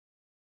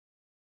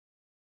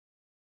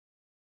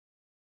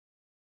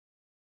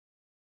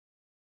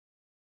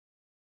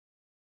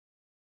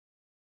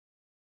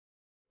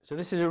So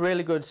this is a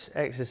really good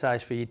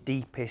exercise for your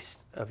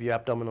deepest of your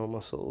abdominal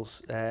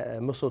muscles, a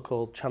muscle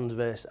called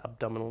transverse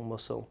abdominal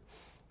muscle.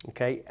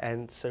 Okay,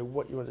 and so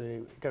what you want to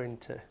do, go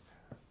into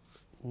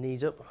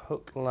knees up,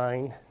 hook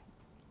line,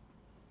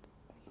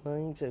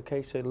 lines.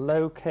 Okay, so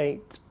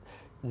locate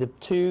the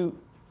two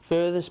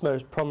furthest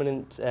most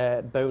prominent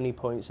bony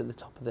points at the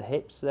top of the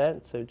hips there.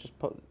 So just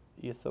put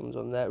your thumbs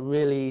on there,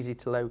 really easy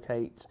to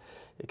locate.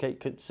 Okay,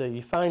 so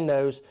you find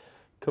those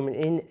coming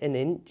in an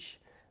inch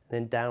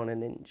and then down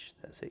an inch.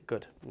 That's it,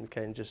 good.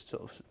 Okay, and just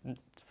sort of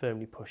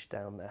firmly push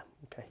down there.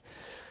 Okay.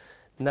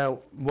 Now,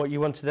 what you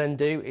want to then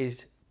do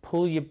is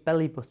pull your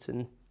belly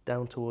button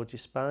down towards your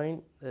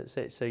spine. That's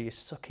it. So you're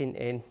sucking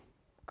in,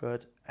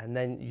 good. And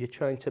then you're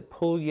trying to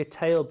pull your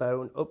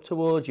tailbone up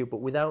towards you,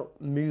 but without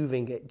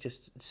moving it,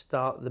 just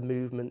start the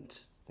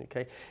movement.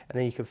 Okay. And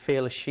then you can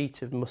feel a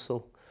sheet of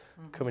muscle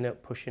coming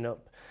up, pushing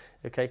up.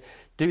 Okay.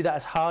 Do that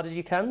as hard as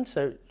you can.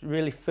 So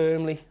really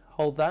firmly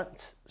hold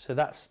that. So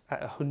that's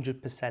at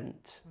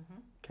 100%.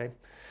 Okay.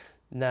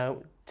 Now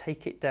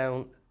take it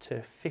down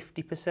to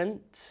 50%.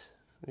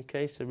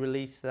 Okay. So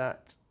release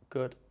that.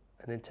 Good.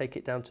 And then take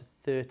it down to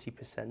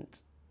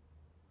 30%.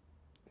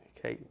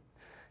 Okay. Can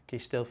you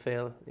still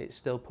feel it's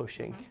still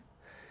pushing?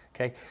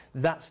 Okay.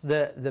 That's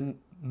the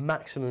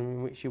maximum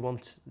in which you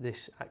want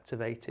this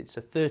activated.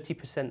 So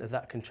 30% of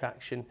that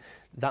contraction,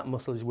 that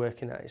muscle is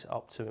working at its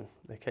optimum.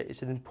 Okay.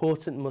 It's an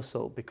important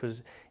muscle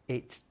because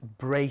it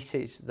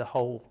braces the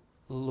whole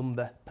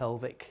lumbar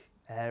pelvic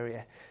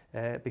area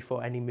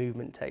before any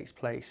movement takes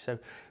place. So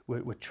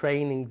we're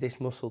training this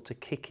muscle to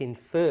kick in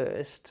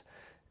first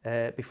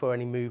before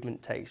any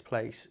movement takes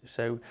place.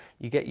 So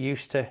you get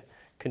used to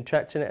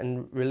contracting it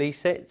and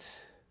release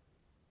it.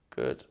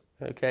 Good.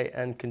 Okay,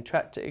 and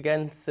contract it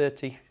again,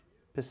 30%.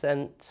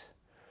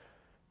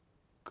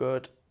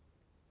 Good.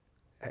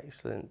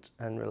 Excellent.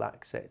 And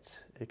relax it.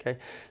 Okay.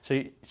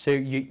 So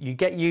you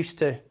get used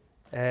to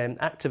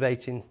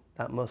activating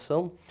that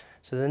muscle.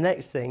 So the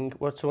next thing,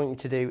 what I want you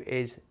to do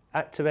is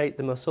activate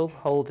the muscle,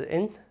 hold it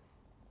in,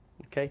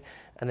 okay,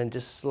 and then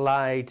just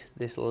slide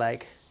this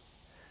leg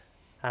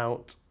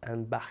out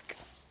and back.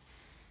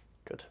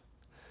 Good.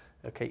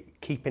 Okay,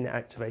 keeping it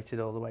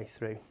activated all the way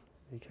through.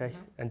 Okay,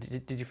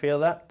 and did you feel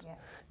that? Yeah.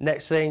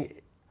 Next thing,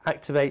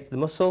 activate the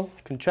muscle,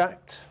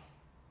 contract,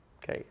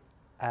 okay,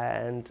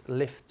 and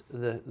lift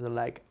the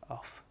leg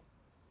off.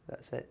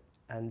 That's it,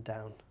 and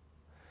down.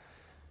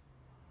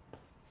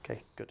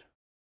 Okay, good.